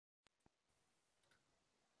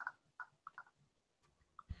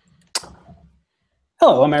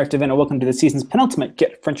Hello, I'm Eric Devin, and welcome to the season's penultimate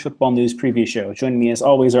Get French Football News preview show. Joining me, as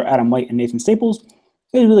always, are Adam White and Nathan Staples,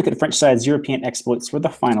 as we look at the French side's European exploits for the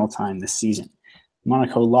final time this season.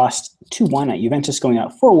 Monaco lost 2-1 at Juventus, going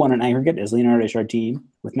out 4-1 in aggregate as Leonardo Jardim,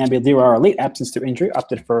 with Nabil Dirar, a late absence through injury,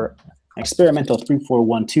 opted for an experimental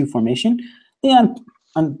 3-4-1-2 formation. Lyon,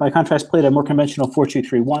 by contrast, played a more conventional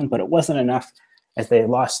 4-2-3-1, but it wasn't enough as they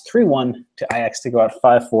lost 3-1 to Ajax to go out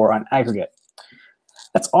 5-4 on aggregate.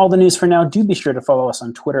 That's all the news for now. Do be sure to follow us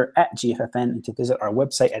on Twitter at GFFN and to visit our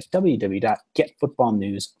website at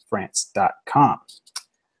www.getfootballnewsfrance.com.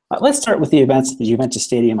 Let's start with the events at the Juventus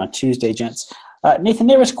Stadium on Tuesday, gents. Nathan,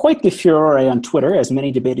 there was quite the furore on Twitter as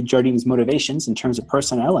many debated Jardim's motivations in terms of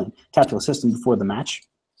personnel and tactical system before the match.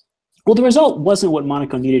 Well, the result wasn't what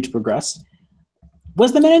Monaco needed to progress.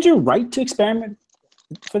 Was the manager right to experiment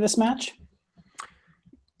for this match?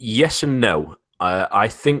 Yes and no. I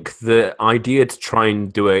think the idea to try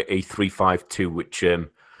and do a 3-5-2, which I'm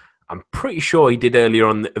pretty sure he did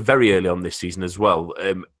very early on this season as well,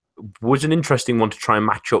 was an interesting one to try and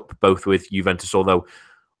match up both with Juventus, although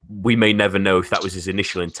we may never know if that was his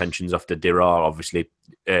initial intentions after Dirar obviously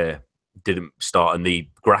didn't start, and the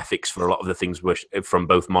graphics for a lot of the things were from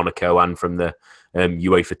both Monaco and from the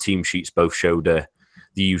UEFA team sheets both showed the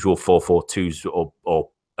usual 4-4-2s or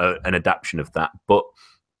an adaptation of that. But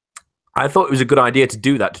I thought it was a good idea to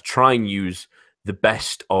do that, to try and use the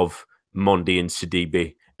best of Mondi and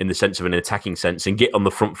Sidibe in the sense of an attacking sense and get on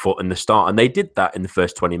the front foot in the start. And they did that in the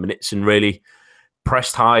first 20 minutes and really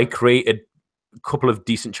pressed high, created a couple of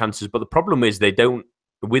decent chances. But the problem is they don't,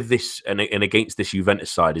 with this and against this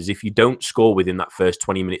Juventus side, is if you don't score within that first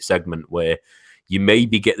 20-minute segment where you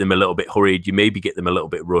maybe get them a little bit hurried, you maybe get them a little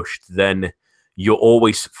bit rushed, then you're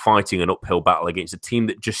always fighting an uphill battle against a team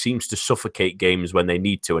that just seems to suffocate games when they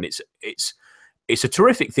need to. And it's a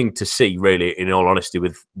terrific thing to see, really, in all honesty,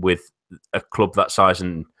 with a club that size.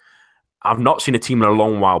 And I've not seen a team in a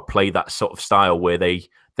long while play that sort of style where they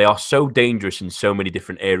are so dangerous in so many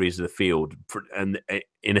different areas of the field, and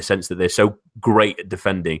in a sense that they're so great at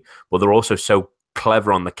defending, but they're also so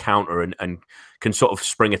clever on the counter and can sort of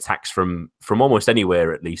spring attacks from almost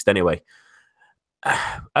anywhere, at least, anyway.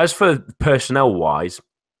 As for personnel-wise,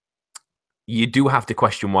 you do have to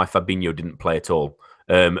question why Fabinho didn't play at all,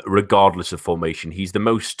 regardless of formation. He's the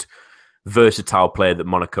most versatile player that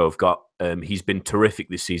Monaco have got. He's been terrific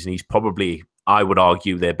this season. He's probably, I would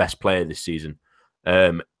argue, their best player this season.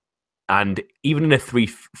 And even in a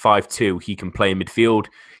 3-5-2, he can play in midfield.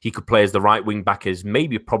 He could play as the right wing-back, as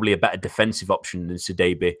maybe probably a better defensive option than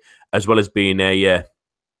Sidibe, as well as being I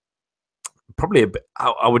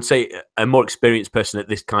would say, a more experienced person at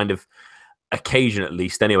this kind of occasion, at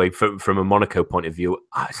least, anyway, from a Monaco point of view.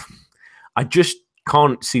 I just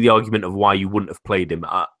can't see the argument of why you wouldn't have played him.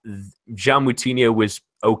 Jean Moutinho was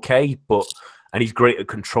okay, and he's great at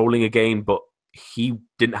controlling a game, but he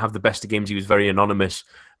didn't have the best of games. He was very anonymous.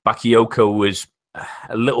 Bakayoko was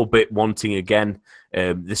a little bit wanting again.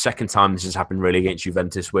 The second time this has happened really against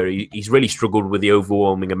Juventus, where he's really struggled with the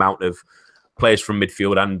overwhelming amount of players from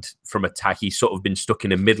midfield and from attack. He's sort of been stuck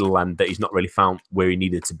in a middle land that he's not really found where he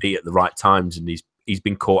needed to be at the right times, and he's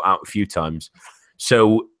been caught out a few times.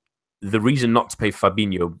 So the reason not to pay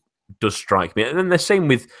Fabinho does strike me. And then the same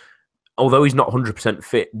with, although he's not 100%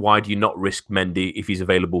 fit, why do you not risk Mendy if he's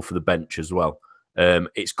available for the bench as well?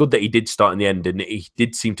 It's good that he did start in the end, and he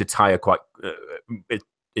did seem to tire quite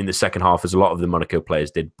in the second half, as a lot of the Monaco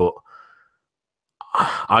players did, but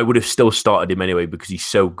I would have still started him anyway because he's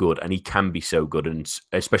so good, and he can be so good, and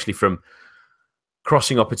especially from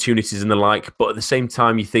crossing opportunities and the like. But at the same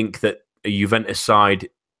time, you think that a Juventus side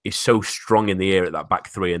is so strong in the air at that back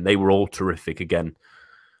three, and they were all terrific again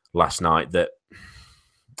last night, that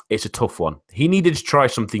it's a tough one. He needed to try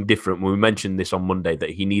something different. When we mentioned this on Monday,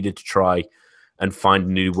 that he needed to try and find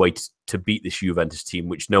a new way to beat this Juventus team,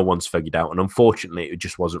 which no one's figured out. And unfortunately, it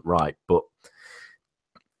just wasn't right. But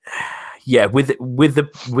yeah, with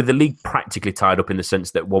the league practically tied up in the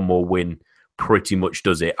sense that one more win pretty much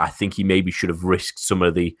does it, I think he maybe should have risked some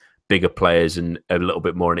of the bigger players and a little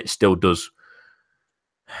bit more, and it still does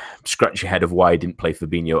scratch your head of why he didn't play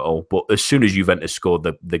Fabinho at all. But as soon as Juventus scored,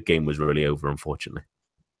 the game was really over, unfortunately.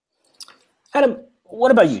 Adam,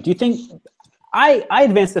 what about you? Do you think I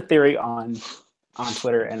advanced the theory on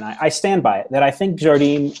Twitter, and I stand by it, that I think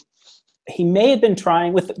Jardim, he may have been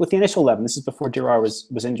trying with the initial 11. This is before Dirar was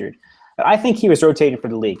injured. I think he was rotating for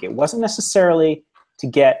the league. It wasn't necessarily to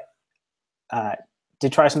get to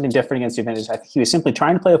try something different against Juventus. I think he was simply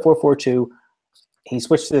trying to play a 4-4-2. He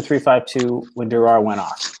switched to the 3-5-2 when Dirar went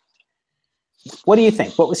off. What do you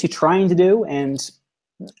think? What was he trying to do? And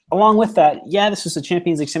along with that, yeah, this was a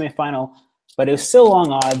Champions League semifinal, but it was still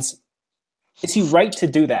long odds. is he right to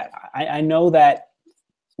do that? I know that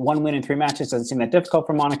 1 win in 3 matches doesn't seem that difficult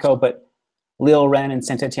for Monaco, but Lille, Rennes, and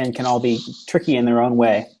Saint-Etienne can all be tricky in their own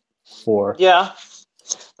way. Yeah,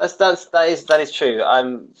 that is true.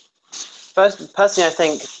 Personally, I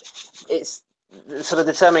think it's the sort of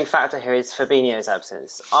determining factor here is Fabinho's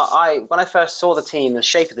absence. When I first saw the team, the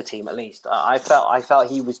shape of the team at least, I felt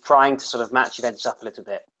he was trying to sort of match Juventus up a little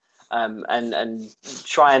bit, and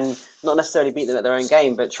try and not necessarily beat them at their own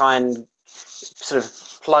game, but try and sort of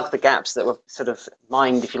plug the gaps that were sort of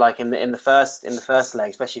mined, if you like, in the first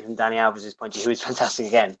leg, especially from Dani Alves' point of view, who was fantastic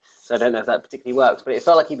again. So I don't know if that particularly worked, but it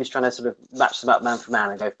felt like he was trying to sort of match them up man for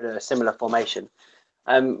man and go for a similar formation.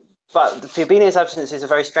 But Fabinho's absence is a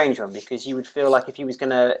very strange one, because you would feel like if he was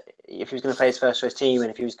going to play his first choice team,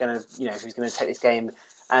 and if he was going to take this game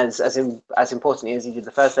as importantly as he did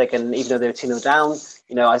the first leg, and even though they were 2-0 down,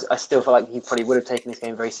 I still feel like he probably would have taken this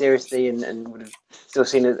game very seriously and would have still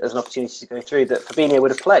seen it as an opportunity to go through, that Fabinho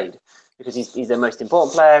would have played, because he's their most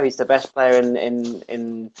important player. He's the best player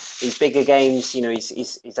in these bigger games.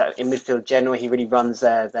 He's in midfield generally. He really runs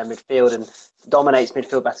their midfield and dominates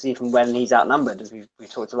midfield battles even when he's outnumbered, as we've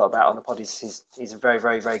talked a lot about on the pod. He's a very,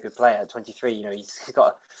 very, very good player at 23. He's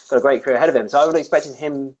got a great career ahead of him. So I would have expected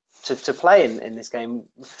him to play in this game,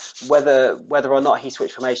 whether or not he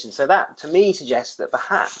switched formation. So that to me suggests that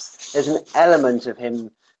perhaps there's an element of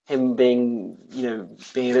him being a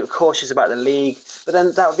little cautious about the league. But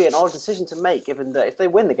then that would be an odd decision to make, given that if they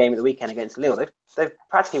win the game at the weekend against Lille, they've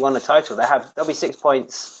practically won the title. There'll be 6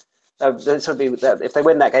 points. If they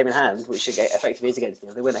win that game in hand, which effectively is against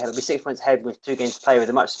Lille, they'll be 6 points ahead with 2 games to play with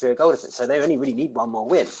a much superior goal difference. So they only really need one more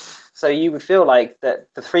win. So you would feel like that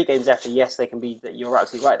the 3 games after, yes, they can be. That you're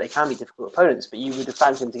absolutely right. They can be difficult opponents, but you would have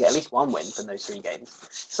fancied them to get at least 1 win from those 3 games.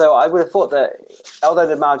 So I would have thought that, although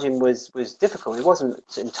the margin was difficult, it wasn't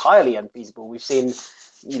entirely unfeasible. We've seen,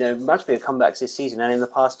 much bigger comebacks this season and in the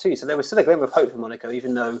past too. So there was still a glimmer of hope for Monaco,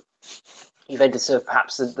 even though Juventus are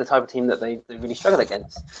perhaps the type of team that they really struggle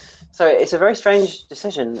against. So it's a very strange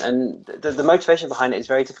decision, and the motivation behind it is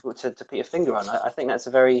very difficult to put your finger on. I think that's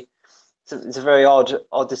a very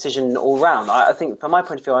odd decision all round. I think, from my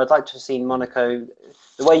point of view, I'd like to have seen Monaco.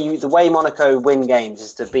 The way Monaco win games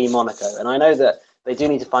is to be Monaco, and I know that they do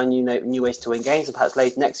need to find new ways to win games, and perhaps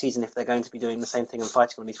late next season, if they're going to be doing the same thing and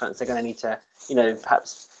fighting on these fronts, they're going to need to,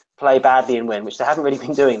 perhaps play badly and win, which they haven't really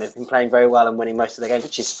been doing. They've been playing very well and winning most of their games,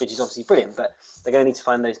 which is obviously brilliant, but they're going to need to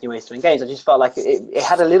find those new ways to win games. I just felt like it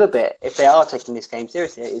had a little bit, if they are taking this game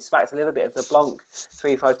seriously, it smacked a little bit of the Blanc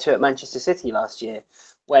 3-5-2 at Manchester City last year,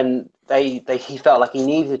 when he felt like he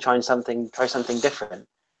needed to try something different.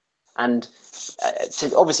 And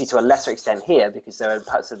obviously to a lesser extent here, because there are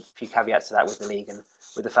perhaps a few caveats to that with the league and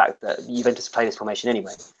with the fact that Juventus play this formation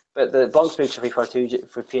anyway. But the Blanc's move to 3-5-2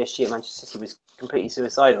 for PSG at Manchester City was completely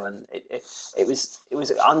suicidal, and it was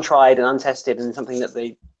untried and untested, and something that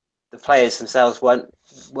the players themselves weren't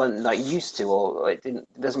like used to, or it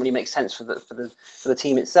doesn't really make sense for the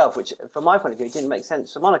team itself. Which, from my point of view, it didn't make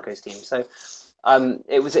sense for Monaco's team. So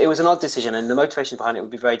it was an odd decision, and the motivation behind it would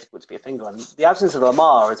be very difficult to put a finger on. The absence of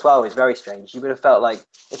Lamar as well is very strange. You would have felt like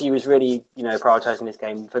if he was really prioritising this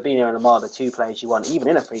game, Fabinho and Lamar, the 2 players you want, even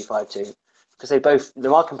in a 3-5-2. Because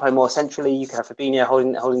Lamar can play more centrally. You can have Fabinho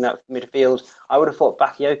holding that midfield. I would have thought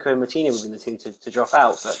Bakayoko and Martina would be the 2 to drop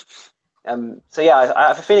out. But so yeah, I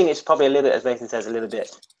have a feeling it's probably a little bit, as Nathan says, a little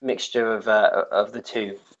bit mixture of the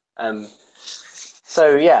 2.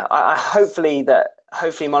 So yeah, hopefully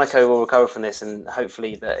Monaco will recover from this, and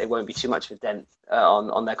hopefully that it won't be too much of a dent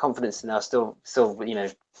on their confidence, and they'll still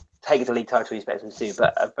take the league title we expect them to do.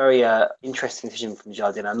 But a very interesting decision from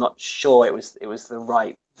Jardim. I'm not sure it was the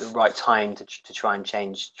right time to try and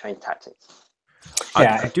change tactics.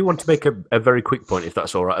 I do want to make a very quick point, if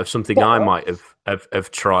that's all right, of something I might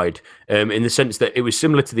have tried, in the sense that it was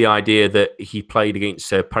similar to the idea that he played against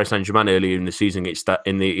Paris Saint-Germain earlier in the season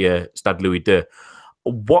in the Stade Louis II.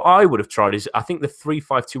 What I would have tried is, I think the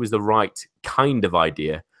 3-5-2 is the right kind of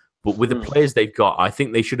idea, but with the players they've got, I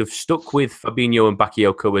think they should have stuck with Fabinho and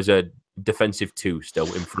Bakayoko as a defensive 2 still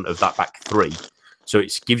in front of that back 3. So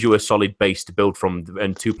it gives you a solid base to build from,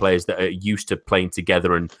 and 2 players that are used to playing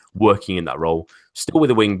together and working in that role. Still with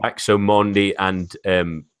a wing back, so Mondi and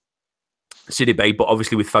Sidibe, but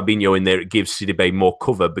obviously with Fabinho in there, it gives Sidibe more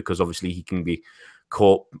cover, because obviously he can be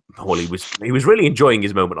caught. Well, he was really enjoying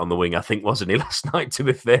his moment on the wing, I think, wasn't he, last night, to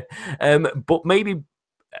be fair? But maybe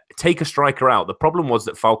take a striker out. The problem was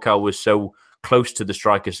that Falcao was so close to the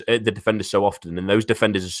strikers, the defenders so often, and those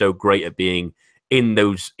defenders are so great at being in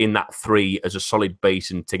that 3 as a solid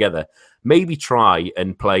base and together. Maybe try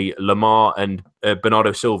and play Lamar and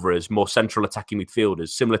Bernardo Silva as more central attacking midfielders,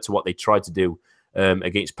 similar to what they tried to do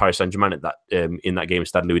against Paris Saint-Germain at that in that game,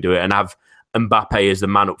 Stade Louis do it, and have Mbappe as the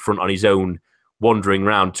man up front on his own, wandering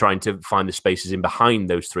around trying to find the spaces in behind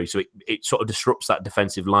those three. So it sort of disrupts that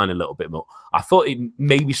defensive line a little bit more. I thought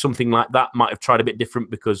maybe something like that might have tried a bit different,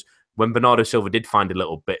 because when Bernardo Silva did find a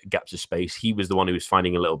little bit gaps of space, he was the one who was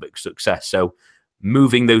finding a little bit of success. So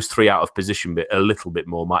moving those three out of position a little bit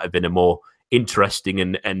more might have been a more interesting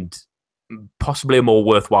and possibly a more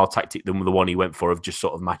worthwhile tactic than the one he went for of just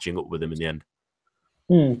sort of matching up with him in the end.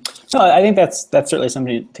 No, I think that's certainly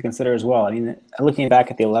something to consider as well. I mean, looking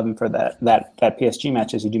back at the 11 for that PSG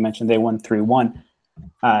match, as you do mention, they won 3-1.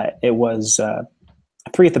 It was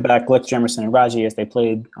 3 at the back, Glick, Jemerson, and Raji as they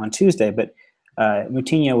played on Tuesday. But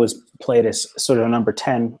Moutinho was played as sort of a number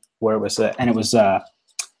 10, where it was 5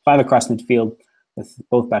 across midfield with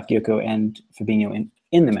both Bakayoko and Fabinho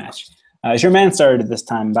in the match. Germain started at this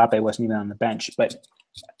time. Mbappe wasn't even on the bench, but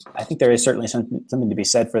I think there is certainly something to be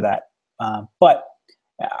said for that. But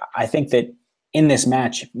I think that in this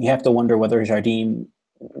match, you have to wonder whether Jardim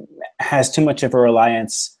has too much of a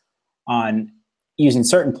reliance on using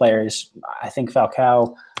certain players. I think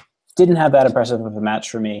Falcao didn't have that impressive of a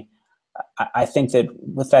match for me. I think that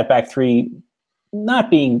with that back three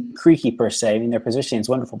not being creaky per se, I mean, their positioning is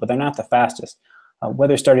wonderful, but they're not the fastest.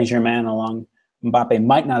 Whether starting Germain along Mbappe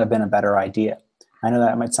might not have been a better idea. I know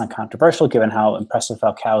that might sound controversial given how impressive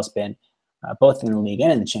Falcao has been, both in the league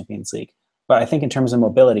and in the Champions League. But I think in terms of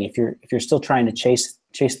mobility, if you're still trying to chase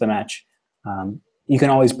the match, you can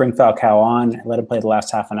always bring Falcao on, let him play the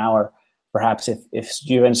last half an hour, perhaps if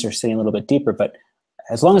Juventus are sitting a little bit deeper. But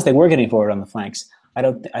as long as they were getting forward on the flanks, I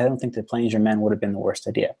don't think that playing Germain would have been the worst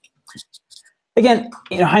idea. Again,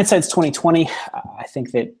 hindsight's 2020. I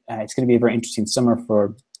think that it's going to be a very interesting summer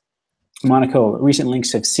for Monaco. Recent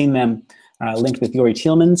links have seen them linked with Youri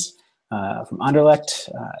Tielemans from Anderlecht,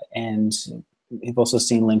 and we've also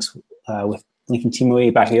seen links with linking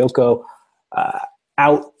Tiémoué Bakayoko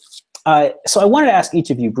out. So I wanted to ask each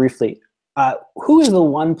of you briefly, who is the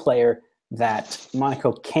one player that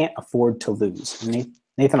Monaco can't afford to lose?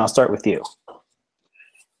 Nathan, I'll start with you.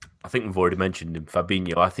 I think we've already mentioned him,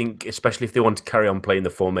 Fabinho. I think especially if they want to carry on playing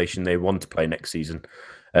the formation they want to play next season,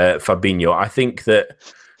 Fabinho. I think that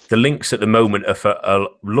the links at the moment are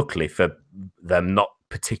luckily for them not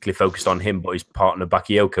particularly focused on him, but his partner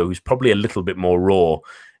Bakayoko, who's probably a little bit more raw,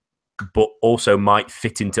 but also might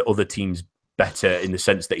fit into other teams better in the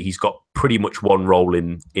sense that he's got pretty much one role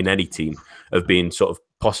in any team of being sort of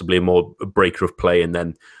possibly a breaker of play and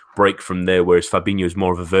then break from there, whereas Fabinho is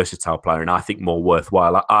more of a versatile player and I think more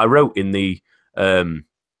worthwhile. I wrote in the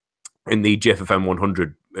GFFM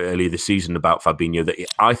 100 earlier this season about Fabinho that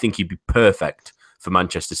I think he'd be perfect for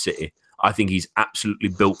Manchester City. I think he's absolutely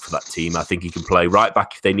built for that team. I think he can play right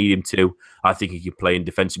back if they need him to. I think he can play in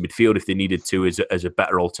defensive midfield if they needed to as a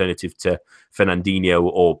better alternative to Fernandinho,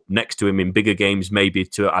 or next to him in bigger games, maybe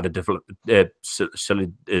to add a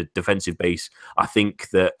solid defensive base. I think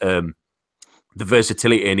that the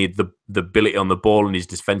versatility and the ability on the ball and his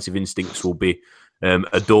defensive instincts will be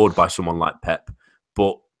adored by someone like Pep.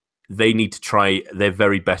 But they need to try their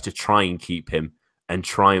very best to try and keep him and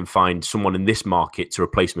try and find someone in this market to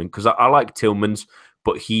replace him. Because I like Tielemans,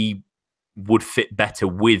 but he would fit better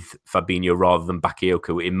with Fabinho rather than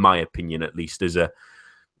Bakayoko, in my opinion, at least, as a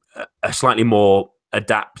slightly more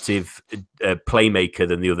adaptive playmaker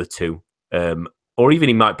than the other two. Or even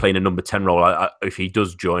he might play in a number 10 role if he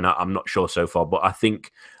does join. I'm not sure so far. But I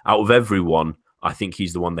think out of everyone, I think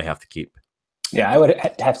he's the one they have to keep. Yeah, I would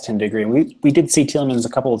have to tend to agree. We did see Tielemans a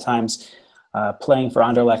couple of times playing for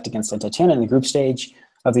Anderlecht against Saint-Etienne in the group stage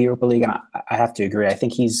of the Europa League, and I have to agree. I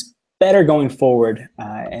think he's better going forward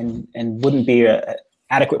and wouldn't be an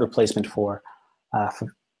adequate replacement for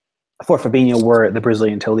Fabinho were the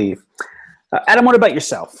Brazilian to leave. Adam, what about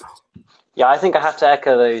yourself? Yeah, I think I have to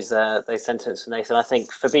echo those sentiments from Nathan. I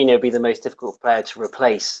think Fabinho would be the most difficult player to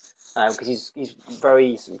replace because he's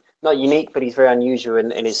very not unique, but he's very unusual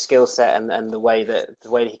in his skill set and the way that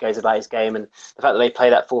he goes about his game, and the fact that they play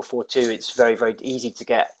that 4-4-2. It's very, very easy to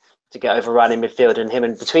get overrun in midfield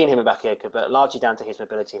and between him and Bakayoko, but largely down to his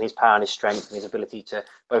mobility and his power and his strength and his ability to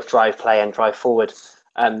both drive play and drive forward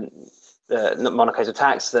Monaco's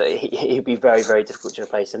attacks. That he'd be very, very difficult to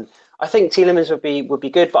replace. And I think Tielemans would be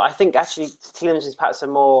good, but I think actually Tielemans is perhaps a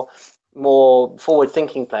more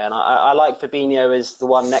forward-thinking player, and I like Fabinho as the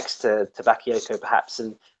one next to Bakayoko, perhaps.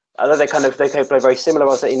 And although they play very similar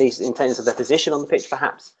roles in terms of their position on the pitch,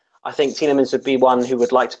 perhaps I think Tielemans would be one who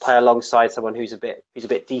would like to play alongside someone who's a bit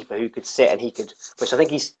deeper, who could sit and he could, which I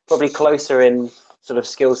think he's probably closer in sort of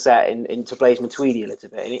skill set into Blaise Matuidi a little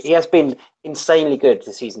bit. And he has been insanely good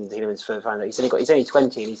this season, Tielemans, for Feyenoord. He's only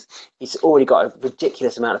 20 and he's already got a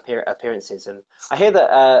ridiculous amount of appearances. And I hear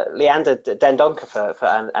that Leander Dendoncker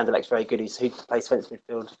for Anderlecht's very good, who plays defensive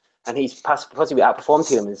midfield, and he's possibly outperformed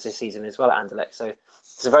Tielemans this season as well at Anderlecht. So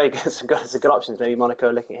it's a very good, some good options. Maybe Monaco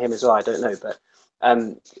are looking at him as well. I don't know, but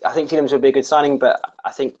I think Tielemans would be a good signing. But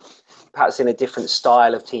I think perhaps in a different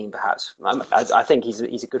style of team, perhaps. I think he's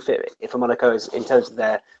a good fit for Monaco in terms of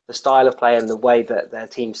the style of play and the way that their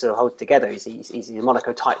team sort of holds together. He's a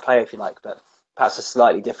Monaco type player, if you like, but perhaps a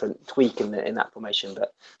slightly different tweak in that formation.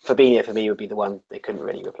 But Fabinho, for me, would be the one they couldn't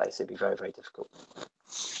really replace. It'd be very, very difficult.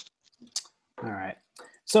 All right.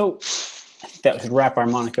 So I think that should wrap our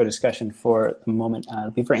Monaco discussion for the moment.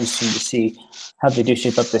 It'll be very interesting to see how they do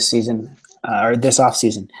shape up this season or this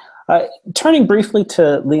offseason. Turning briefly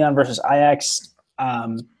to Lyon versus Ajax,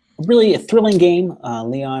 really a thrilling game.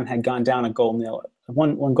 Lyon had gone down a goal nil,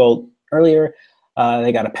 one goal earlier.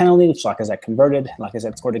 They got a penalty, which Lacazette converted.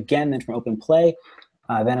 Lacazette scored again, then from open play.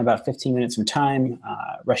 Then about 15 minutes from time,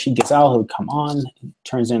 Rachid Ghazal, who would come on,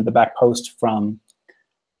 turns into the back post from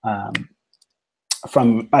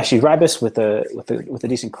Bashir Ribas with a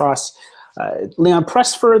decent cross. Lyon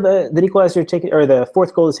pressed for the equalizer to take it, or the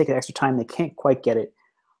fourth goal to take it extra time. They can't quite get it.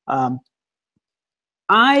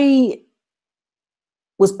 I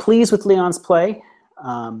was pleased with Lyon's play,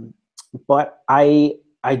 but I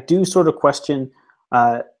do sort of question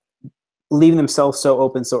leaving themselves so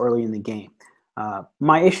open so early in the game.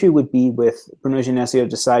 My issue would be with Bruno Genesio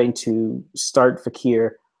deciding to start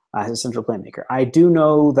Fekir as a central playmaker. I do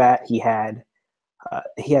know that he had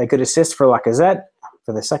a good assist for Lacazette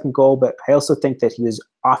for the second goal, but I also think that he was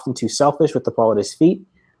often too selfish with the ball at his feet.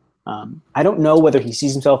 I don't know whether he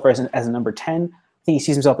sees himself as a number 10. I think he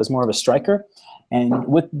sees himself as more of a striker. And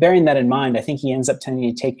with bearing that in mind, I think he ends up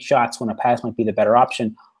tending to take shots when a pass might be the better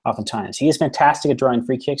option oftentimes. He is fantastic at drawing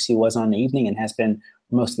free kicks. He was on the evening and has been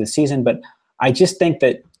most of the season. But I just think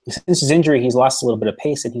that since his injury, he's lost a little bit of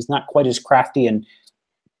pace and he's not quite as crafty and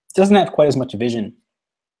doesn't have quite as much vision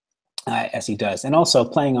as he does. And also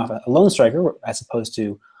playing off a lone striker as opposed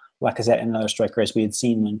to Lacazette and another striker, as we had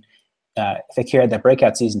seen when Fekir had that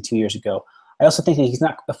breakout season 2 years ago. I also think that he's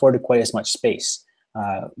not afforded quite as much space.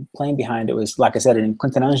 Playing behind, it was Lacazette and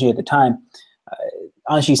Quentin Angie at the time.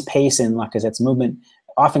 Angie's pace and Lacazette's movement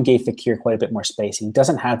often gave Fekir quite a bit more space. He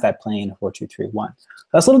doesn't have that playing in a 4-2-3-1. I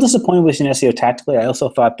was a little disappointed with Genesio tactically. I also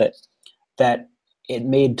thought that it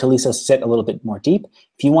made Tolisso sit a little bit more deep.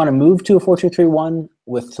 If you want to move to a 4-2-3-1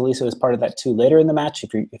 with Tolisso as part of that too later in the match,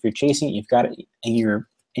 if you're chasing it, you've got it, and you're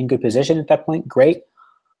in good position at that point, great.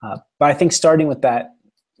 But I think starting with that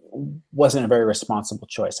wasn't a very responsible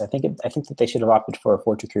choice. I think that they should have opted for a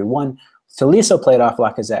 4-2-3-1. Tolisso played off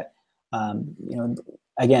Lacazette.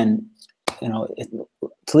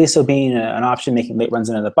 Tolisso being an option, making late runs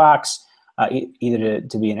into the box, either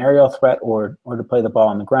to be an aerial threat or to play the ball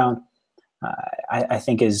on the ground, I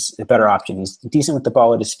think is a better option. He's decent with the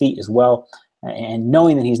ball at his feet as well. And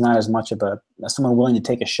knowing that he's not as much of someone willing to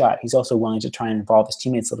take a shot, he's also willing to try and involve his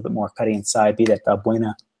teammates a little bit more, cutting inside, be that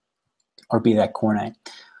Balbuena or be that Cornet.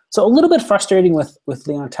 So a little bit frustrating with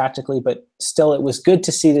Lyon tactically, but still it was good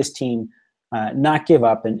to see this team not give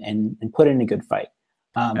up and put in a good fight.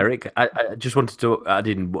 Eric, I just wanted to add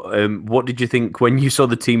in, what did you think when you saw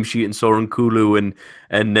the team sheet and saw Nkulu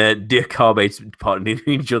and Diakhabe partnering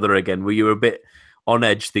each other again? Were you a bit on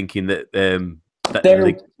edge thinking that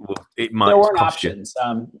it might there weren't cost options?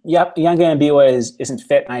 Yep, Yanga Mbiwa isn't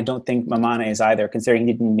fit, and I don't think Mamane is either, considering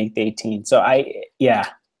he didn't make the 18. So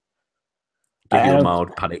Give you a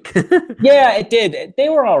mild panic. Yeah, it did. They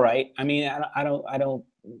were all right. I mean, I don't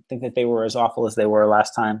think that they were as awful as they were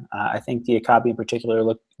last time. I think Diakhabe in particular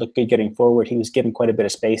looked good getting forward. He was given quite a bit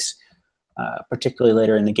of space, particularly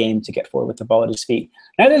later in the game, to get forward with the ball at his feet.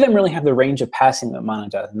 Neither of them really have the range of passing that Mana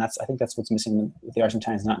does, and I think that's what's missing with the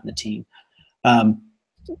Argentines not in the team.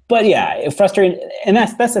 But yeah, it frustrating, and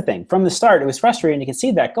that's the thing. From the start, it was frustrating to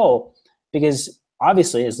concede that goal because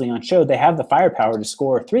obviously, as Lyon showed, they have the firepower to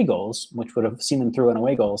score 3 goals, which would have seen them through on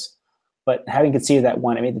away goals. But having conceded that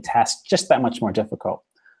one, it made the task just that much more difficult.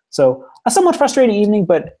 So a somewhat frustrating evening,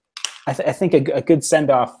 but I think a good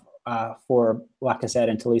send-off for Lacazette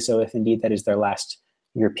and Tolisso, if indeed that is their last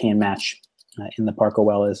European match in the Parc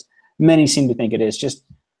OL, as many seem to think it is. Just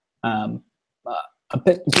being a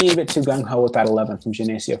bit too gung-ho with that 11 from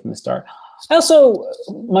Genesio from the start. I also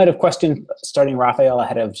might have questioned starting Raphael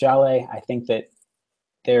ahead of Jale. I think that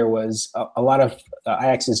there was a lot of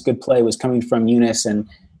Ajax's good play was coming from Younes and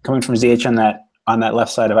coming from Ziyech on that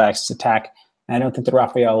left side of Ajax's attack. And I don't think that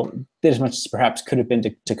Raphael did as much as perhaps could have been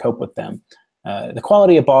to cope with them. The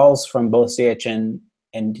quality of balls from both Ziyech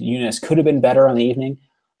and Yunus could have been better on the evening,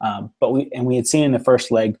 but we had seen in the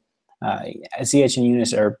first leg, Ziyech and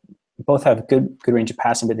Yunus both have good range of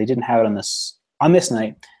passing, but they didn't have it on this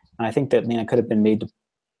night. And I think that Lyon could have been made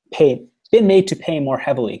to pay more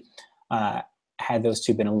heavily had those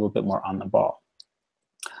two been a little bit more on the ball.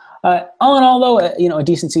 All in all, though, a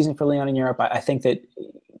decent season for Lyon in Europe. I think that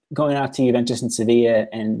going out to Juventus and Sevilla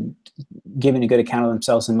and giving a good account of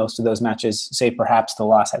themselves in most of those matches, say perhaps the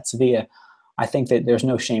loss at Sevilla, I think that there's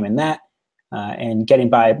no shame in that. And getting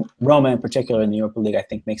by Roma in particular in the Europa League, I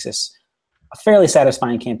think makes this a fairly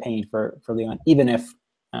satisfying campaign for Lyon, even if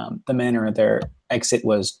the manner of their exit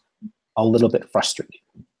was a little bit frustrating.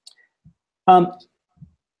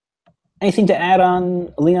 Anything to add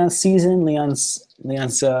on Lyon's season, Lyon's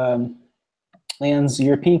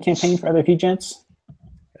European campaign for either of you gents?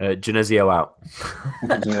 Genesio out.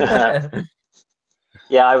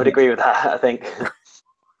 Yeah, I would agree with that, I think.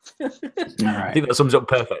 All right. I think that sums up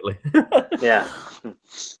perfectly. Yeah.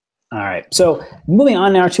 All right. So moving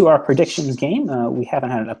on now to our predictions game. We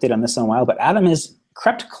haven't had an update on this in a while, but Adam has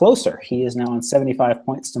crept closer. He is now on 75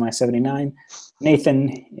 points to my 79.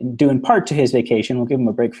 Nathan, due in part to his vacation, we'll give him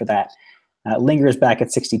a break for that, lingers back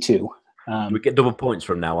at 62. We get double points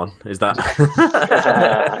from now on. Is that?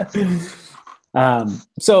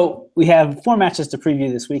 So we have 4 matches to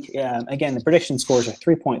preview this week. Again, the prediction scores are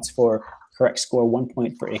 3 points for correct score, 1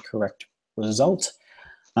 point for a correct result.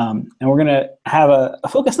 And we're going to have a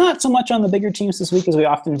focus not so much on the bigger teams this week as we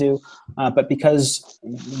often do, but because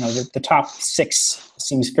the top 6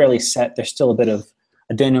 seems fairly set, there's still a bit of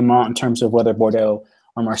a denouement in terms of whether Bordeaux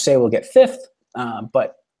or Marseille will get 5th.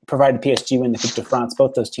 But provided PSG win the Coupe de France,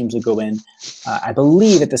 both those teams will go in, I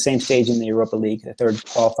believe, at the same stage in the Europa League, the third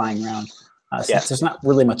qualifying round. So there's not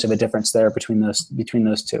really much of a difference there between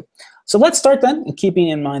those two. So let's start then, keeping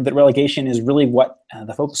in mind that relegation is really what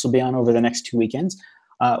the focus will be on over the next 2 weekends,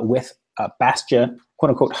 with Bastia,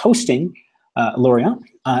 quote-unquote, hosting Lorient.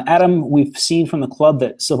 Adam, we've seen from the club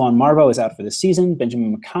that Sylvain Marvo is out for the season.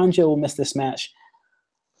 Benjamin Makanja will miss this match.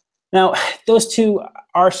 Now, those two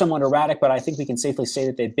are somewhat erratic, but I think we can safely say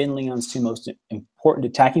that they've been Lyon's 2 most important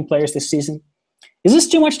attacking players this season. Is this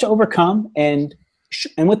too much to overcome? And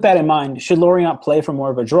with that in mind, should Lorient play for more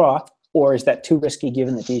of a draw, or is that too risky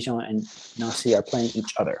given that Dijon and Nancy are playing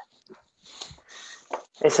each other?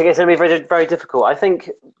 It's going to be very, very difficult. I think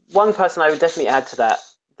one person I would definitely add to that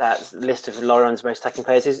list of Lorient's most attacking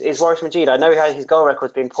players is Waris Majid. I know his goal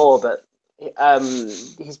record's been poor, but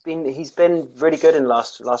he's been really good in the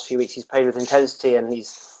last few weeks. He's played with intensity and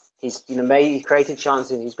he's created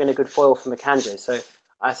chances. He's been a good foil for Makanjo. So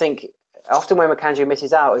I think often when Makanjo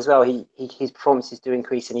misses out as well, his performances do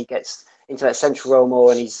increase and he gets into that central role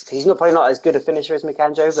more. And he's probably not as good a finisher as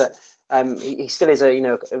Makanjo, but he still is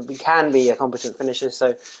he can be a competent finisher.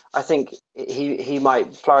 So I think he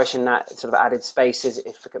might flourish in that sort of added space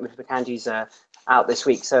if Makanjo's out this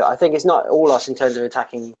week. So I think it's not all lost in terms of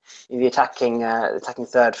attacking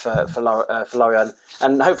third for Lorient.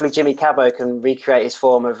 And hopefully Jimmy Cabot can recreate his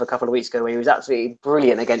form of a couple of weeks ago where he was absolutely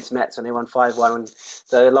brilliant against Metz when they won 5-1. And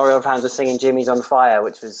the Lorient fans were singing "Jimmy's on fire,"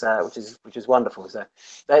 which was wonderful. So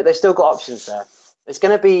they've still got options there. It's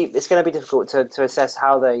going to be difficult to assess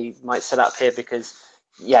how they might set up here because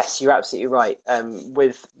yes, you're absolutely right.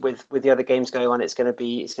 With the other games going on, it's going to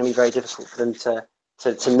be very difficult for them to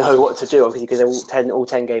know what to do, obviously, because they're all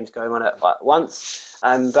 10 games going on at once.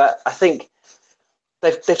 But I think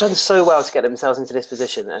they've done so well to get themselves into this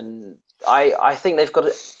position, and I think they've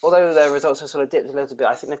got, although their results have sort of dipped a little bit,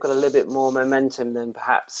 I think they've got a little bit more momentum than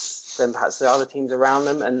perhaps the other teams around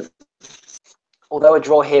them. And although a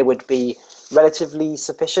draw here would be relatively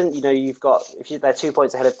sufficient, they're 2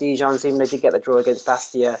 points ahead of Dijon. Even they did get the draw against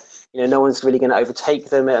Bastia, no one's really going to overtake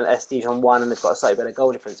them unless Dijon won and they've got a slightly better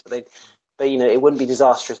goal difference. But it wouldn't be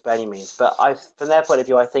disastrous by any means. But from their point of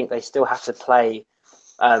view, I think they still have to play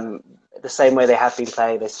the same way they have been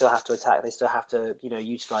playing. They still have to attack. They still have to,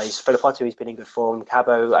 utilise Philipotto, who's been in good form.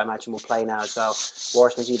 Cabot, I imagine, will play now as well.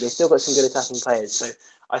 Waris Majid, they've still got some good attacking players. So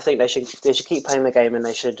I think they should keep playing the game, and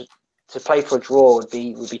they should. To play for a draw would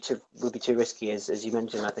be too risky, as you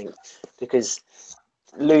mentioned. I think because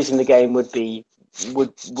losing the game would be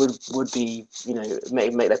make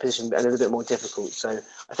their position a little bit more difficult. So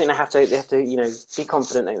I think they have to be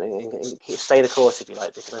confident and stay the course, if you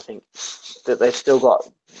like, because I think that they're still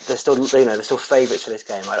favourites for this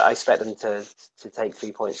game. I expect them to take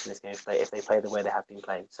 3 points from this game if they play the way they have been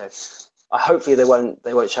playing. So hopefully they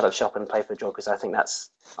won't shut up shop and play for a draw, because I think that's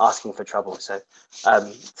asking for trouble. So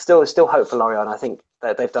still hope for Lorient. I think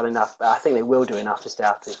that they've done enough, but I think they will do enough to stay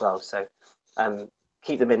up as well. So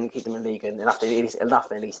keep them in league, and enough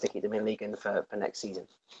at least to keep them in league for next season.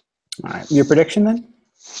 All right, your prediction then?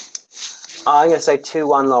 I'm going to say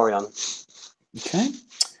 2-1 Lorient. Okay,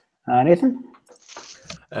 Nathan.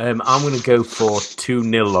 I'm going to go for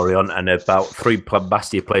 2-0 Lorient and about 3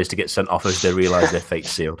 Bastia players to get sent off as they realise their fate's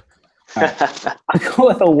sealed. Right. I'll go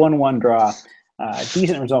with a 1-1 draw.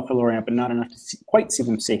 Decent result for Lorient, but not enough to quite see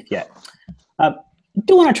them safe yet. I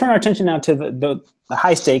do want to turn our attention now to the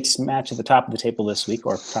high-stakes match at the top of the table this week,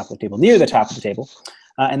 or top of the table, near the top of the table,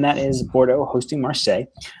 and that is Bordeaux hosting Marseille.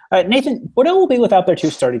 Nathan, Bordeaux will be without their 2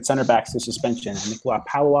 starting center backs through suspension. Nicolas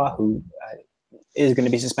Pallois, who is going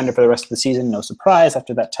to be suspended for the rest of the season, no surprise,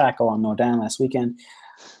 after that tackle on Nordin last weekend.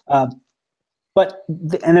 And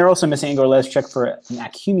they're also missing Igor Lezchuk for an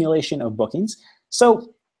accumulation of bookings.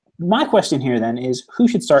 So my question here then is, who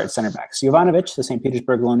should start at center back? Jovanovic, the St.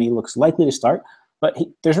 Petersburg loanee, looks likely to start, but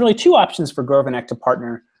there's really 2 options for Gourvenec to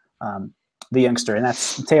partner the youngster, and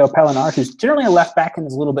that's Theo Pellinar, who's generally a left back and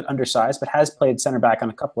is a little bit undersized, but has played center back on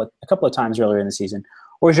a couple of times earlier in the season,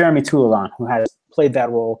 or Jeremy Toulalan, who has played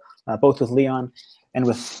that role both with Lyon and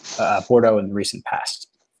with Bordeaux in the recent past.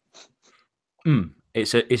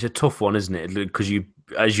 It's a tough one, isn't it? Because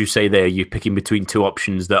as you say there, you're picking between 2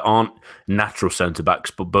 options that aren't natural centre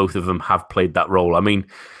backs, but both of them have played that role. I mean,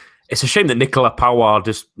 it's a shame that Nicolas Pallois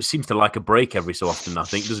just seems to like a break every so often, I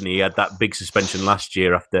think, doesn't he? He had that big suspension last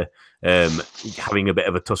year after having a bit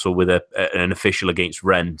of a tussle with an official against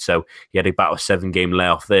Rennes. So he had about a 7-game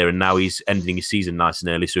layoff there, and now he's ending his season nice and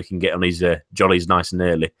early so he can get on his jollies nice and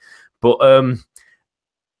early. But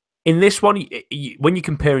in this one, when you're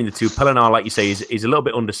comparing the 2, Pellinar, like you say, is a little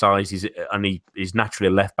bit undersized, he's naturally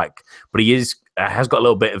a left back, but he has got a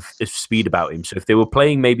little bit of speed about him. So if they were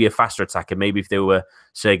playing maybe a faster attacker, maybe if they were,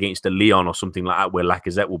 say, against a Lyon or something like that, where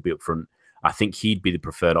Lacazette will be up front, I think he'd be the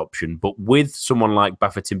preferred option. But with someone like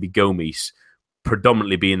Bafétimbi Gomis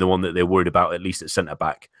predominantly being the one that they're worried about, at least at centre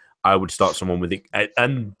back, I would start someone with it,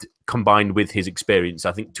 and combined with his experience,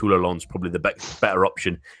 I think Toulalan's probably the better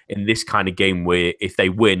option in this kind of game where if they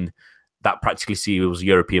win, that practically seals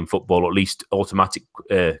European football, or at least automatic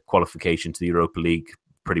qualification to the Europa League.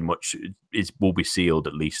 Pretty much will be sealed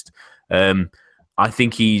at least. I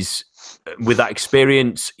think he's, with that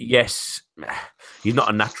experience, yes, he's not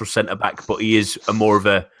a natural centre back, but he is more of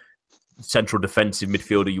a central defensive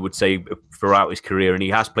midfielder, you would say, throughout his career, and he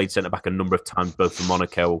has played centre back a number of times, both for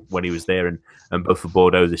Monaco when he was there and both for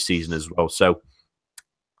Bordeaux this season as well. So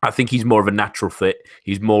I think he's more of a natural fit.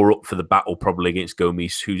 He's more up for the battle probably against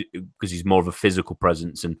Gomis, because he's more of a physical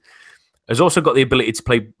presence, and has also got the ability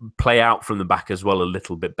to play out from the back as well a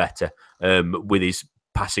little bit better with his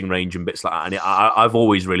passing range and bits like that. And I've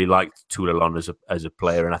always really liked Toulalan as a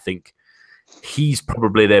player, and I think he's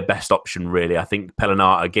probably their best option, really. I think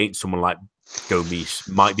Pellinar against someone like Gomis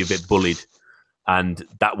might be a bit bullied, and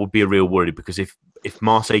that would be a real worry, because if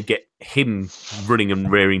Marseille get him running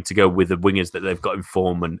and rearing to go with the wingers that they've got in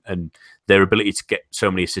form and their ability to get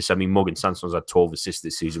so many assists, I mean, Morgan Sanson's had 12 assists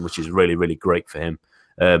this season, which is really, really great for him.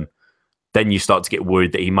 Then you start to get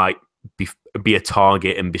worried that he might be a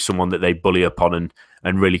target and be someone that they bully upon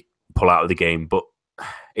and really pull out of the game. But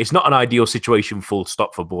it's not an ideal situation, full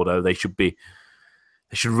stop, for Bordeaux. They should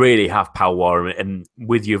really have Pallois, and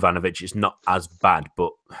with Jovanovic, it's not as bad.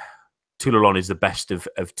 But Toulalan is the best of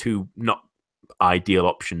 2 not ideal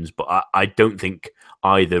options. But I don't think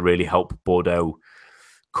either really help Bordeaux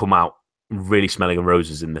come out really smelling of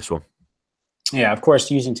roses in this one. Yeah, of course,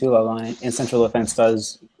 using Toulalan in central defense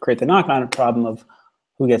does create the knock-on problem of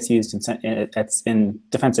who gets used in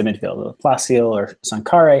defensive midfield. Placiel or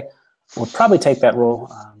Sankare will probably take that role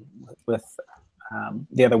with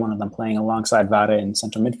the other one of them playing alongside Vada in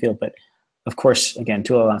central midfield. But, of course, again,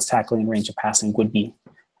 Toulalan's tackling and range of passing would be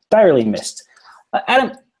direly missed.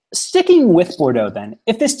 Adam, sticking with Bordeaux then,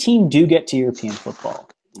 if this team do get to European football,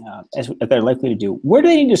 as they're likely to do, where do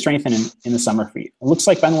they need to strengthen in the summer for you? It looks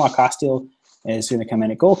like Benoit Costil is going to come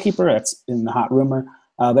in at goalkeeper. That's been the hot rumor.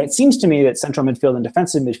 But it seems to me that central midfield and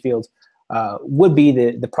defensive midfield would be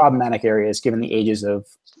the problematic areas given the ages of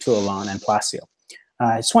Toulalan and Placiel.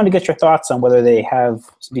 I just wanted to get your thoughts on whether they have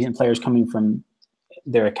some decent players coming from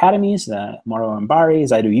their academies. Moro Mbari,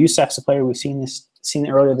 Zaidu Youssef's a player we've seen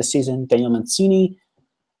earlier this season, Daniel Mancini.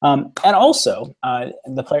 And also,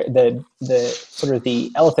 the sort of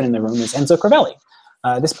the elephant in the room is Enzo Crivelli.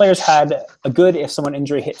 This player's had a good, if someone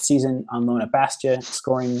injury hit season on loan at Bastia,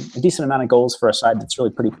 scoring a decent amount of goals for a side that's really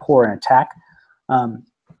pretty poor in attack.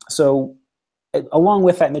 So along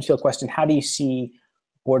with that midfield question, how do you see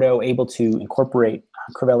Bordeaux able to incorporate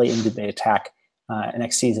Crivelli into the attack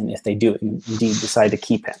next season if they do indeed decide to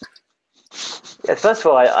keep him? Yeah, first of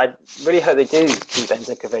all, I really hope they do keep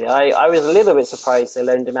Enzo Cavilli. I was a little bit surprised they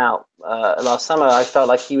loaned him out last summer. I felt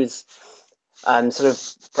like he was sort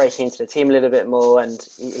of breaking into the team a little bit more, and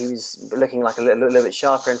he was looking like a little bit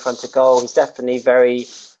sharper in front of goal. He's definitely very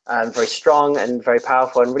strong and very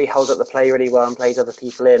powerful, and really holds up the play really well and plays other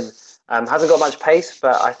people in. Hasn't got much pace,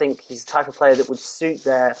 but I think he's the type of player that would suit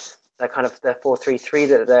their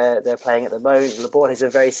 4-3-3 that they're playing at the moment. Laborde has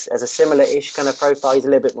a similar-ish kind of profile. He's a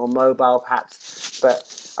little bit more mobile, perhaps,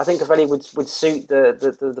 but I think Cavilli would suit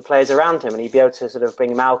the players around him, and he'd be able to sort of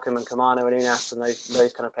bring Malcolm and Kamano and Unas and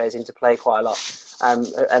those kind of players into play quite a lot.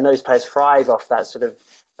 And those players thrive off that sort of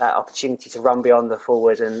that opportunity to run beyond the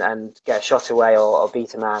forward and get a shot away or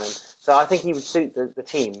beat a man. And so I think he would suit the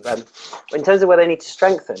team. In terms of where they need to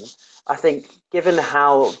strengthen, I think given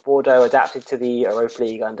how Bordeaux adapted to the Europa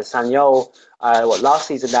League under Sagnol, last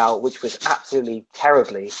season now, which was absolutely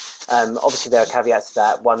terribly, obviously there are caveats to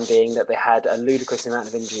that, one being that they had a ludicrous amount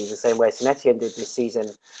of injuries, the same way Saint Etienne did this season,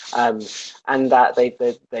 and that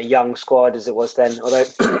their young squad as it was then, although,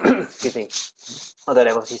 excuse me, although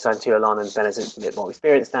they've obviously signed Toulon and Benazet a bit more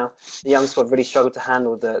experienced now, the young squad really struggled to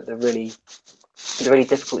handle the really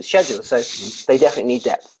difficult schedule, so they definitely need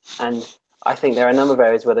depth. And I think there are a number of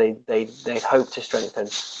areas where they hope to strengthen.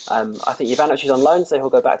 I think Ivanovic is on loan, so he'll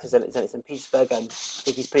go back to Zenit St. Petersburg, and I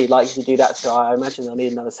think he's pretty likely to do that. So I imagine they'll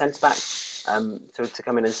need another centre back to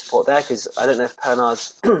come in and support there, because I don't know if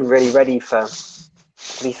Pernard's really ready to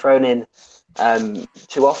be thrown in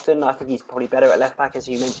too often. I think he's probably better at left back, as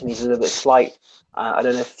you mentioned. He's a little bit slight. I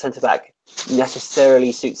don't know if centre back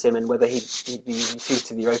necessarily suits him, and whether he'd be suited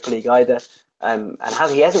to the Europa League either. And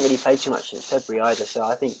he hasn't really played too much since February either. So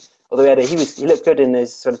I think, although he looked good in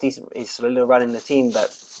his sort of little run in the team, but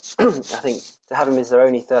I think to have him as their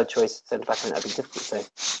only third choice centre back, I think that'd be difficult. So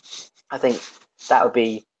I think that would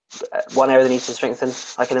be one area they need to strengthen.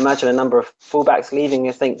 I can imagine a number of fullbacks leaving.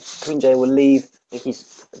 I think Kunje will leave. I think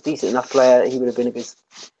he's a decent enough player. He would have been a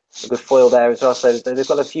good foil there as well. So they've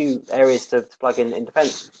got a few areas to plug in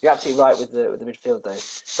defence. You're absolutely right with the midfield though.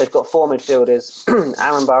 They've got four midfielders.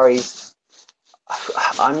 Aaron Barry's.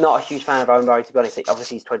 I'm not a huge fan of Aaron Barry, to be honest.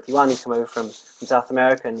 Obviously, he's 21. He's come over from South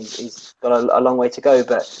America, and he's got a long way to go.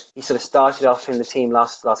 But he sort of started off in the team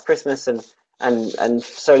last Christmas, and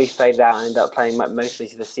slowly faded out and ended up playing mostly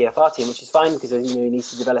to the CFR team, which is fine because he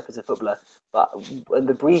needs to develop as a footballer. But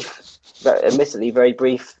the brief, admittedly very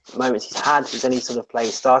brief moments he's had, he's only sort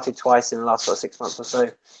of started twice in the last 6 months or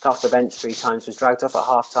so. Off the bench 3 times, was dragged off at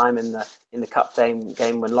half time in the cup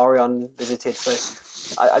game when Lorient visited. So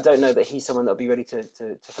I don't know that he's someone that'll be ready to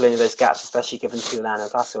fill in those gaps, especially given Toulon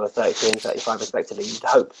and Vassal are 33 and 35 respectively. You'd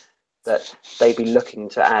hope that they'd be looking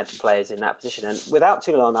to add players in that position. And without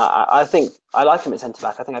Toulon, I think I like him at centre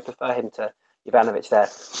back. I think I prefer him to Ivanovic there.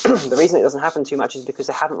 The reason it doesn't happen too much is because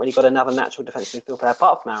they haven't really got another natural defensive midfield player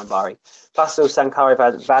apart from Aaron Barry. Vassal, Sankari,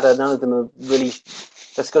 Vada, none of them are really.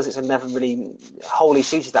 The skill sets have never really wholly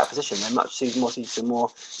suited that position. They're much more suited to more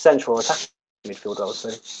central attacking midfield roles. So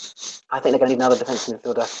I think they're going to need another defensive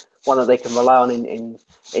midfielder, one that they can rely on in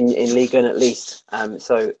Ligue 1 at least.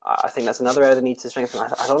 So I think that's another area they need to strengthen.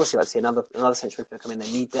 I'd honestly like to see another central midfielder come in.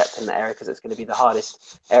 They need depth in that area because it's going to be the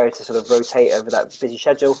hardest area to sort of rotate over that busy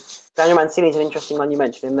schedule. Daniel Mancini is an interesting one. You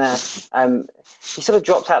mentioned him there. He sort of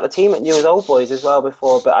dropped out of the team at Newell's Old Boys as well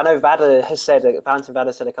before, but I know Valentin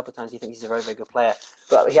Vada said a couple of times he thinks he's a very, very good player,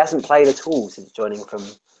 but he hasn't played at all since joining from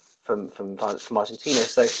Argentina.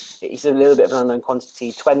 So he's a little bit of an unknown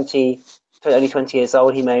quantity. Only 20 years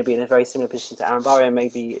old, he may be in a very similar position to Aaron Barry, and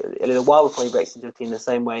maybe a little while before he breaks into a team the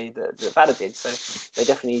same way that Vada did. So they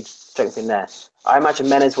definitely need strength in there. I imagine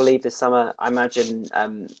Menez will leave this summer. I imagine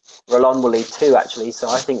Roland will leave too, actually. So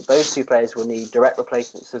I think those two players will need direct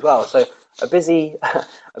replacements as well. So a busy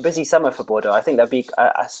summer for Bordeaux. I think there'll be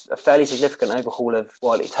a fairly significant overhaul of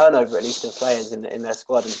turnover at least of players in their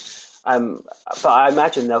squad. But I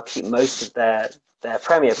imagine they'll keep most of their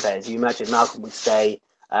premier players. You imagine Malcolm would stay.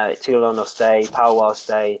 Toulon will stay, Powell will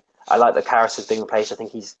stay. I like that Karras is being replaced. I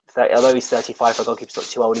think although he's 35 for a goalkeeper, he's not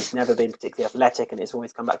too old. He's never been particularly athletic, and it's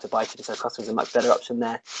always come back to bite him. So Costa's a much better option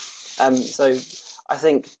there. So I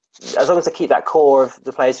think as long as they keep that core of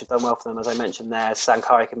the players who've done well for them, as I mentioned there,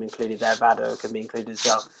 Sankari can be included there, Vado can be included as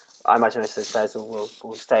well. I imagine most of those players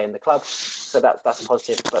will stay in the club. So that's a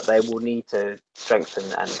positive, but they will need to strengthen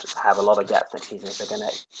and have a lot of depth next season if they're going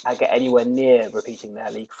to get anywhere near repeating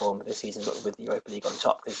their league form this season, but with the Europa League on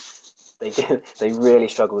top, because they really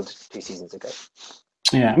struggled 2 seasons ago.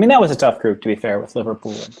 Yeah, I mean, that was a tough group, to be fair, with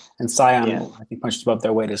Liverpool and Sion. I think punched above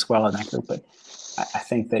their weight as well in that group. But I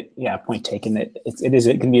think that, point taken, that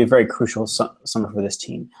it can be a very crucial summer for this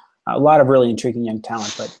team. A lot of really intriguing young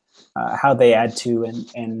talent, but how they add to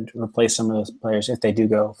and replace some of those players if they do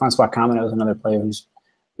go. Francois Kameno is another player who's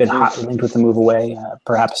been hotly linked with the move away,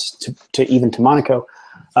 perhaps to Monaco.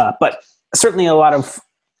 But certainly a lot of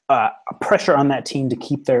pressure on that team to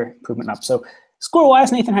keep their improvement up. So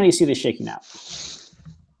score-wise, Nathan, how do you see this shaking out?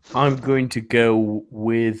 I'm going to go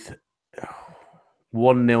with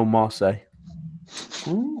 1-0 Marseille.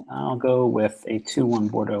 I'll go with a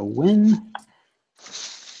 2-1 Bordeaux win.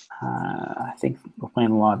 I think we're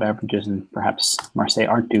playing a lot of averages, and perhaps Marseille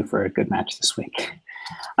aren't due for a good match this week.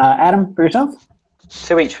 Adam, for yourself?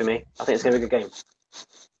 2 each for me. I think it's going to be a good game.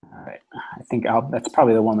 All right. I think that's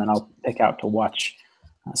probably the one that I'll pick out to watch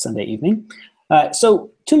Sunday evening.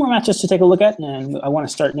 So 2 more matches to take a look at, and I want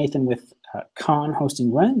to start, Nathan, with Caen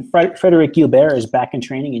hosting Rennes. Frederic Gilbert is back in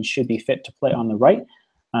training and should be fit to play on the right.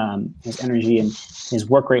 His energy and his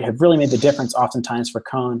work rate have really made the difference oftentimes for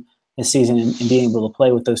Caen this season in being able to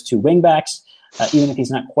play with those 2 wingbacks, even if he's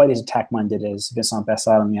not quite as attack-minded as Vincent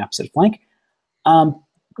Bessat on the opposite flank.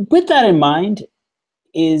 With that in mind,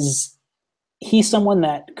 is he someone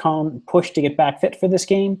that Caen pushed to get back fit for this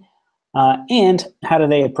game? And how do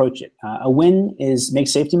they approach it? A win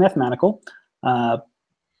makes safety mathematical,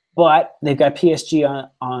 but they've got PSG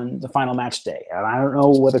on the final match day. And I don't know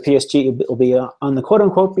whether PSG will be on the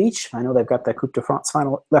quote-unquote beach. I know they've got the Coupe de France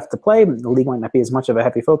final left to play, but the league might not be as much of a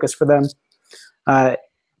heavy focus for them. Caen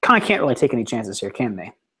can't really take any chances here, can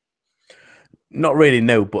they? Not really,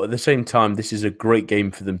 no. But at the same time, this is a great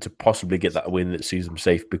game for them to possibly get that win that sees them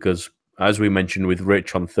safe because, as we mentioned with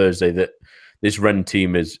Rich on Thursday, that this Rennes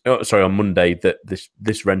team on Monday, that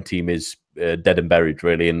this Rennes team is dead and buried,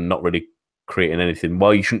 really, and not really creating anything.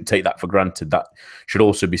 While you shouldn't take that for granted, that should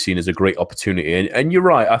also be seen as a great opportunity. And you're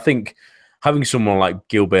right. I think having someone like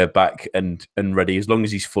Gilbert back and ready, as long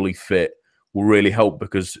as he's fully fit, will really help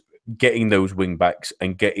because getting those wing backs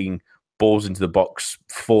and getting balls into the box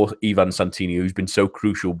for Ivan Santini, who's been so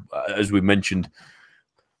crucial, as we mentioned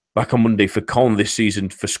back on Monday, for Caen this season,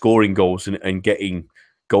 for scoring goals and getting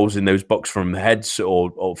goals in those box from heads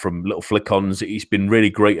or from little flick-ons. He's been really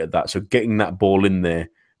great at that. So getting that ball in there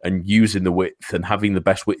and using the width and having the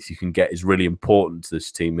best width you can get is really important to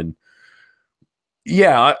this team. And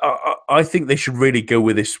yeah, I think they should really go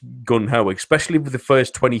with this gun-ho, especially with the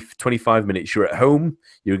first 20, 25 minutes. You're at home,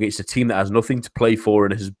 you're against a team that has nothing to play for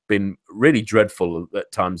and has been really dreadful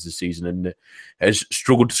at times this season and has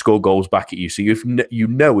struggled to score goals back at you. So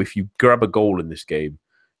if you grab a goal in this game,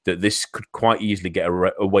 that this could quite easily get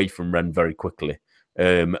away from Rennes very quickly.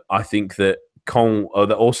 I think that Caen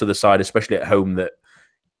are also the side, especially at home, that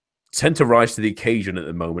tend to rise to the occasion at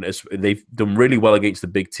the moment. As they've done really well against the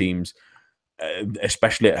big teams,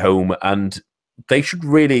 especially at home, and they should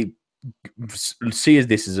really see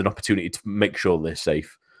this as an opportunity to make sure they're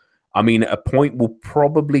safe. I mean, a point will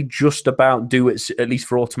probably just about do it, at least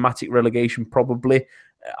for automatic relegation, probably.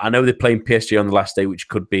 I know they're playing PSG on the last day, which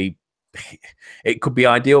could be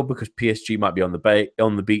ideal because PSG might be on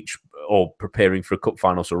the beach or preparing for a cup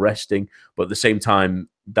final, so resting. But at the same time,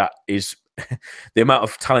 that is the amount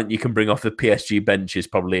of talent you can bring off the PSG bench is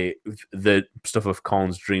probably the stuff of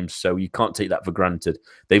Caen's dreams. So you can't take that for granted.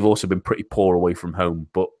 They've also been pretty poor away from home,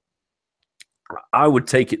 but I would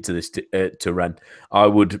take it to Rennes. I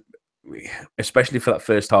would, especially for that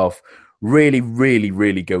first half, really, really,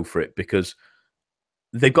 really go for it because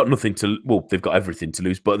they've got nothing to. Well, they've got everything to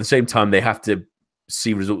lose, but at the same time, they have to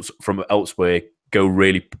see results from elsewhere go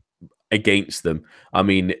really against them. I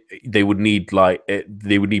mean, they would need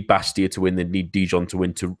Bastia to win. They'd need Dijon to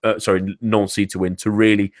win. Nancy to win to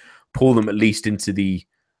really pull them at least into the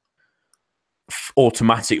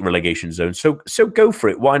automatic relegation zone. So go for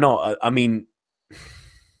it. Why not? I mean,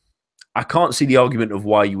 I can't see the argument of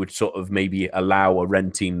why you would sort of maybe allow a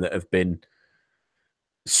Rennes team that have been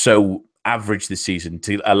so average this season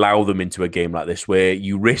to allow them into a game like this where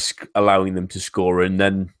you risk allowing them to score and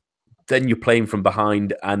then you're playing from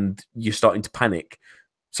behind and you're starting to panic.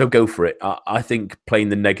 So go for it. I think playing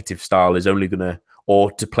the negative style is only going to,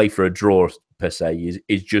 or to play for a draw per se,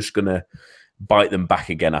 is just going to bite them back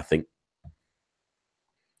again, I think.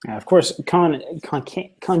 Of course,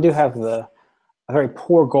 Caen do have a very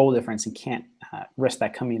poor goal difference and can't risk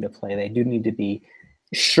that coming into play. They do need to be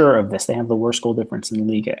sure of this. They have the worst goal difference in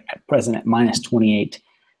the league at present at -28,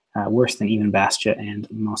 worse than even Bastia and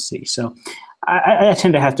Nancy. So I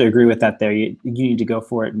tend to have to agree with that there. You need to go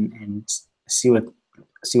for it and see what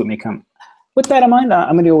may come. With that in mind,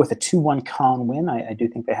 I'm going to go with a 2-1 Caen win. I do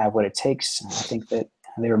think they have what it takes. I think that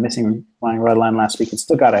they were missing Ryan Redline last week and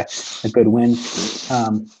still got a good win.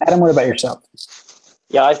 Adam, what about yourself?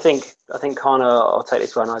 Yeah, I think Caen will take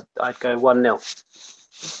this one. I'd go 1-0.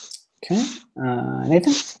 Okay.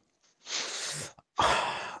 Nathan?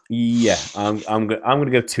 Yeah, I'm going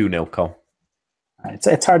to go 2-0, Cole.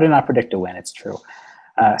 It's hard to not predict a win. It's true.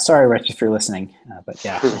 Sorry, Rich, if you're listening. But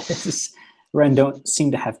yeah, Rennes don't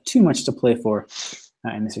seem to have too much to play for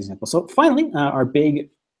in this example. So finally, our big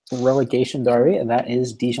relegation derby, that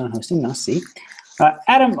is Dijon hosting Nancy.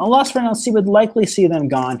 Adam, a loss for Nancy would likely see them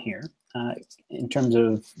gone here in terms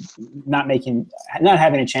of not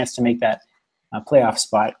having a chance to make that playoff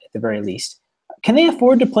spot at the very least. Can they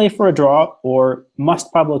afford to play for a draw, or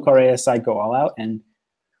must Pablo Correa's side go all out? And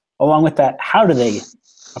along with that, how do they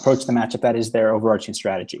approach the matchup? That is their overarching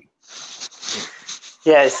strategy.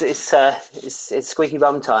 Yeah, it's squeaky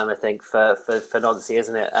bum time, I think, for Nancy,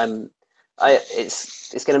 isn't it?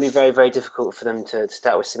 It's going to be very, very difficult for them to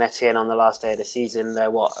start with Saint-Etienne on the last day of the season. They're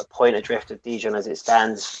a point adrift of Dijon as it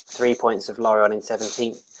stands, 3 points of Lorient in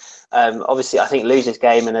 17th. Obviously, I think lose this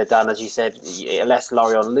game and they're done, as you said. Unless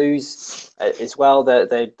Lorient lose as well, there's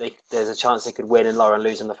a chance they could win and Lorient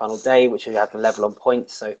lose on the final day, which would have them level on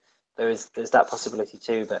points. So there's that possibility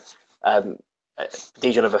too. But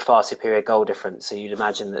Dijon have a far superior goal difference, so you'd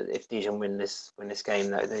imagine that if Dijon win this game,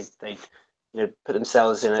 they put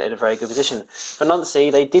themselves in a very good position. For Nancy,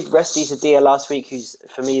 they did rest Issa Dia last week, who's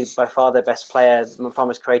for me by far their best player, far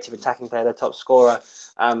most creative attacking player, their top scorer.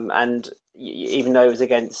 And even though it was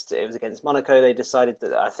against Monaco, they decided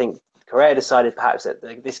that I think Correa decided perhaps that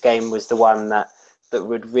this game was the one that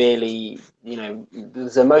would really,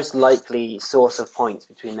 was the most likely source of points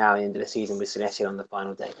between now and the end of the season with Saint-Etienne on the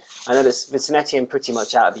final day. I know that with Saint-Etienne pretty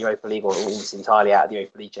much out of the Europa League, or almost entirely out of the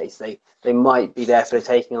Europa League chase, they might be there for the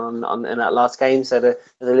taking on in that last game, so there's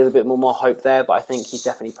a little bit more hope there, but I think he's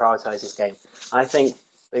definitely prioritised this game. And I think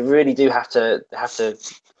they really do have to go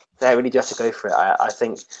for it. I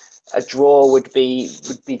think a draw would be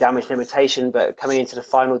damage limitation, but coming into the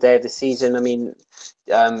final day of the season, I mean,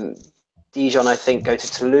 Dijon, I think, go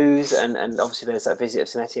to Toulouse, and obviously there's that visit of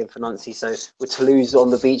Saint-Etienne for Nancy. So with Toulouse on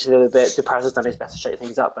the beach a little bit, Dupraz has done his best to shake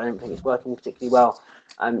things up, but I don't think it's working particularly well.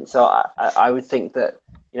 So I would think that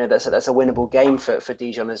that's a winnable game for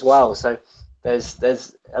Dijon as well. So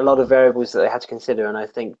there's a lot of variables that they had to consider, and I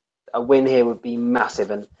think a win here would be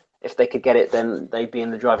massive. And if they could get it, then they'd be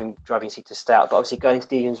in the driving seat to stay out. But obviously going to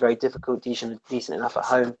Dijon is very difficult. Dijon are decent enough at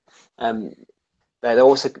home.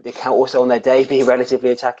 They can also on their day be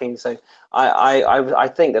relatively attacking. So I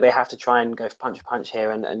think that they have to try and go punch for punch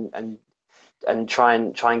here and try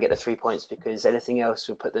and get the 3 points, because anything else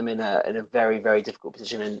will put them in a very, very difficult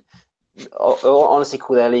position, and honestly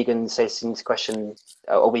call their league and say into question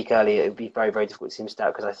a week earlier. It would be very, very difficult to see them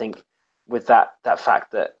start, because I think with that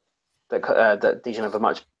fact that Dijon have a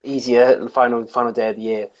much easier final day of the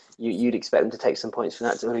year, you'd expect them to take some points from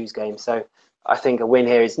that Toulouse game. So I think a win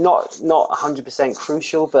here is not 100%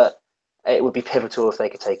 crucial, but it would be pivotal if they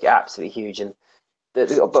could take it. Absolutely huge. And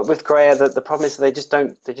but with Correa, the problem is they just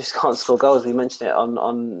can't score goals. We mentioned it on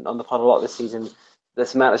the pod a lot this season.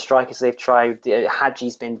 This amount of strikers they've tried.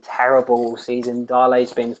 Hadji's been terrible all season.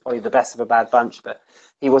 Darley's been probably the best of a bad bunch, but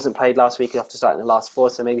he wasn't played last week after starting the last 4,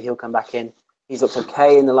 so maybe he'll come back in. He's looked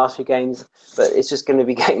okay in the last few games, but it's just going to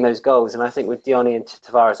be getting those goals. And I think with Diony and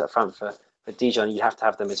Tavares up front for Dijon, you have to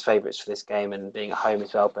have them as favourites for this game, and being at home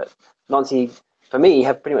as well. But Nancy, for me,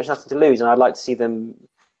 have pretty much nothing to lose, and I'd like to see them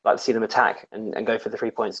attack and go for the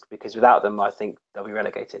 3 points, because without them, I think they'll be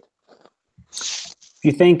relegated. Do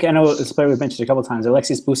you think, I know this player we've mentioned a couple of times,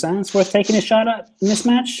 Alexis Poussin is worth taking a shot at in this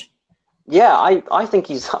match? Yeah, I think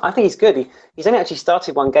he's good. He's only actually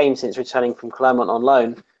started one game since returning from Clermont on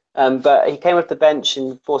loan. But he came off the bench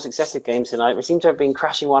in 4 successive games tonight. We seem to have been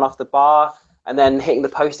crashing one off the bar and then hitting the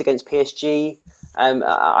post against PSG.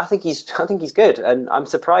 I think he's good, and I'm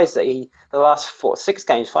surprised that the last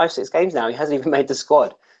 5-6 games now, he hasn't even made the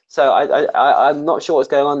squad. So I'm not sure what's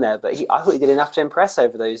going on there, but I thought he did enough to impress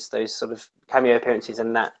over those sort of cameo appearances,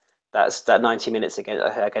 and that's 90 minutes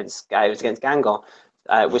against Guingamp,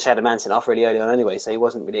 which had a man sent off really early on anyway, so he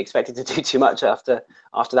wasn't really expected to do too much after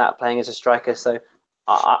that, playing as a striker. So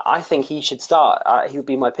I think he should start. He would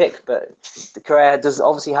be my pick, but Correa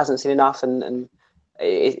obviously hasn't seen enough, and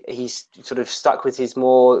he's sort of stuck with his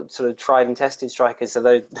more sort of tried and tested strikers,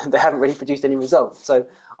 although they haven't really produced any results. So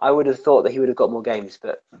I would have thought that he would have got more games,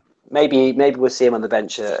 but maybe we'll see him on the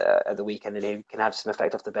bench at the weekend, and he can have some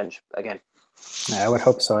effect off the bench again. I would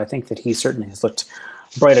hope so. I think that he certainly has looked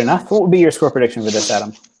bright enough. What would be your score prediction for this,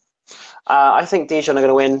 Adam? I think Dijon are going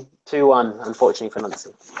to win 2-1, unfortunately, for Nancy.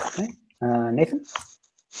 Okay. Nathan?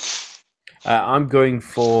 I'm going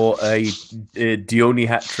for a Diony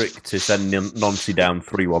hat-trick to send Nancy down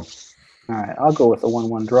 3-1. All right, I'll go with a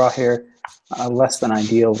 1-1 draw here. A less than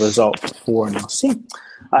ideal result for NLC.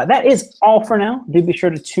 That is all for now. Do be sure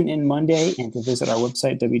to tune in Monday and to visit our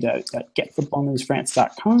website,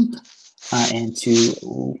 www.getfootballnewsfrance.com, and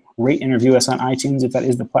to rate and review us on iTunes if that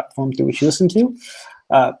is the platform through which you listen to.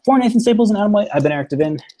 For Nathan Staples and Adam White, I've been Eric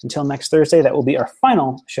Devin. Until next Thursday, that will be our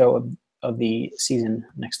final show of the season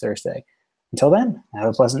next Thursday. Until then, have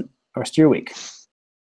a pleasant rest of your week.